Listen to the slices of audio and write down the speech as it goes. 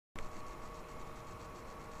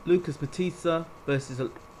Matthysse versus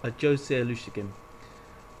Ajose Olusegun.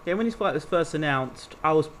 Yeah, when this fight was first announced,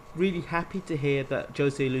 I was really happy to hear that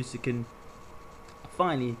Ajose Olusegun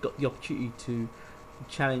finally got the opportunity to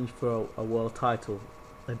challenge for a world title,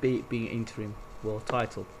 albeit being an interim world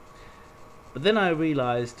title. But then I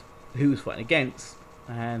realised who he was fighting against,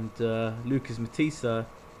 and Matthysse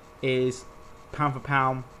is pound for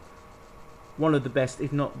pound one of the best,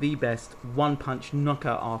 if not the best, one-punch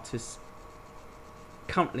knockout artists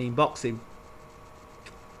currently in boxing.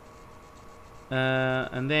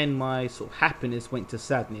 And then my sort of happiness went to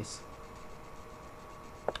sadness.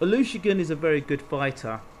 Olusegun is a very good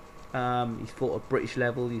fighter. He's fought at British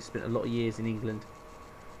level. He's spent a lot of years in England,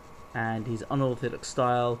 and his unorthodox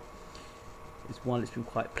style is one that's been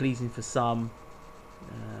quite pleasing for some.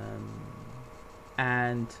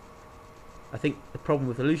 And I think the problem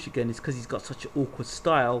with Olusegun is because he's got such an awkward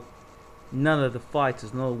style. None of the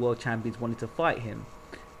fighters, none of the world champions wanted to fight him.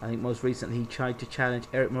 I think most recently he tried to challenge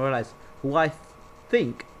Eric Morales, who I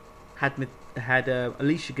think had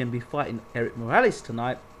Olusegun be fighting Eric Morales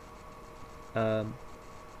tonight, although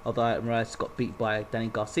Eric Morales got beat by Danny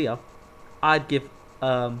Garcia, I'd give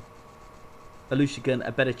Olusegun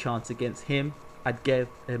a better chance against him. I'd give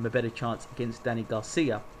him a better chance against Danny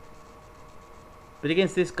Garcia. But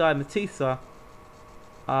against this guy Matthysse,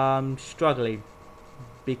 I'm struggling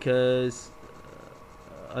because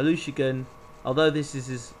Olusegun, although this is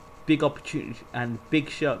his big opportunity and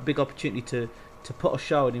big opportunity to put a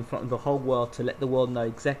show in front of the whole world, to let the world know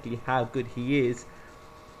exactly how good he is,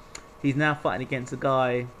 he's now fighting against a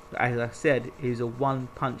guy, as I said, who's a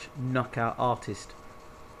one-punch knockout artist,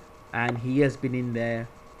 and he has been in there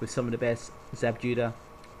with some of the best, Zab Judah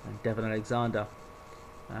and Devon Alexander.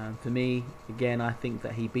 For me, again, I think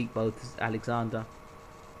that he beat both Alexander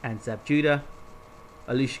and Zab Judah.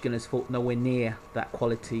 Olusegun has fought nowhere near that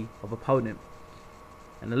quality of opponent.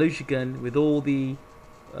 And Olusegun, with all the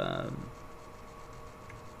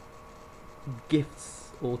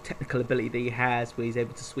gifts or technical ability that he has, where he's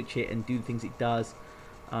able to switch it and do the things it does,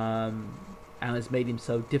 and has made him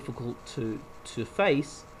so difficult to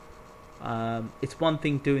face, it's one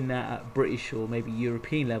thing doing that at British or maybe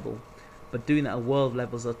European level, but doing that at world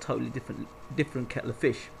levels are totally different kettle of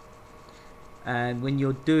fish. And when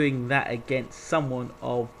you're doing that against someone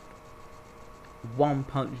of one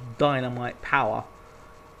punch dynamite power,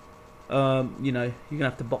 you know, you're gonna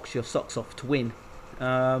have to box your socks off to win.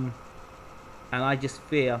 And I just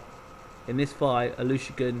fear in this fight,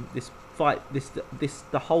 Olusegun,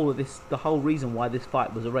 the whole reason why this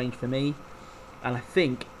fight was arranged for me, and I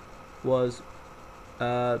think was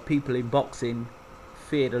people in boxing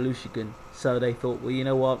feared Olusegun, so they thought, well, you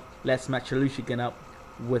know what, let's match Olusegun up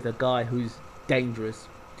with a guy who's dangerous.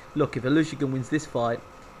 Look, if Olusegun wins this fight,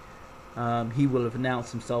 he will have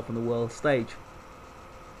announced himself on the world stage.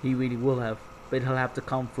 He really will have, but he'll have to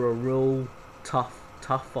come for a real tough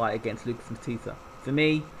fight against Matthysse. For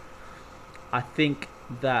me, I think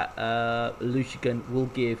that Olusegun will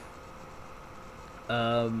give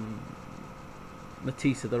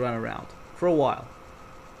Matthysse the runaround for a while,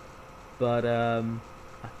 but I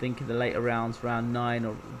think in the later rounds, round 9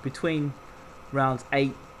 or between rounds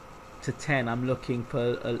 8 to 10, I'm looking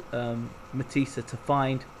for Matthysse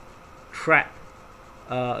to trap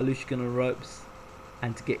Olusegun on the ropes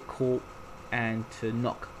and to get caught and to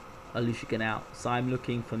knock Olusegun out. So I'm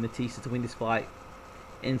looking for Matthysse to win this fight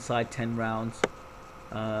inside 10 rounds.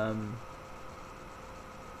 I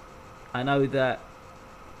know that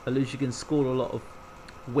Olusegun scored a lot of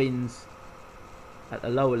wins at the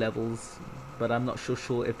lower levels, but I'm not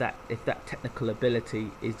sure if that technical ability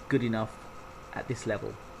is good enough at this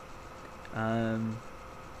level. And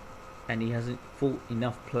he hasn't fought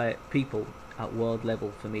enough people at world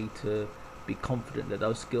level for me to be confident that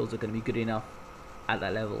those skills are going to be good enough at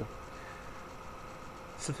that level.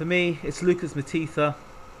 So for me, it's Matthysse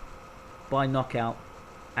by knockout,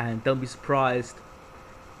 and don't be surprised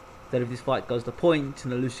that if this fight goes to point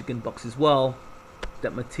and Olusegun boxes well,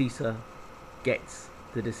 that Matthysse gets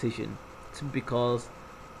the decision, simply because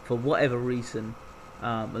for whatever reason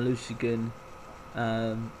Olusegun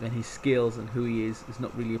and his skills and who he is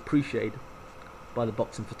not really appreciated by the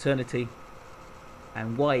boxing fraternity,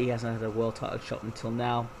 and why he hasn't had a world title shot until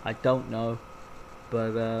now, I don't know.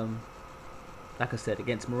 But like I said,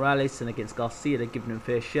 against Morales and against Garcia, they're giving him a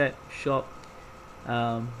fair shot.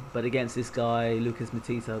 But against this guy,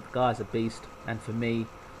 Matthysse, the guy's a beast, and for me,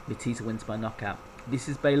 Matthysse wins by knockout. This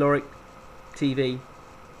is Bayloric TV.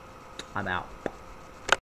 I'm out.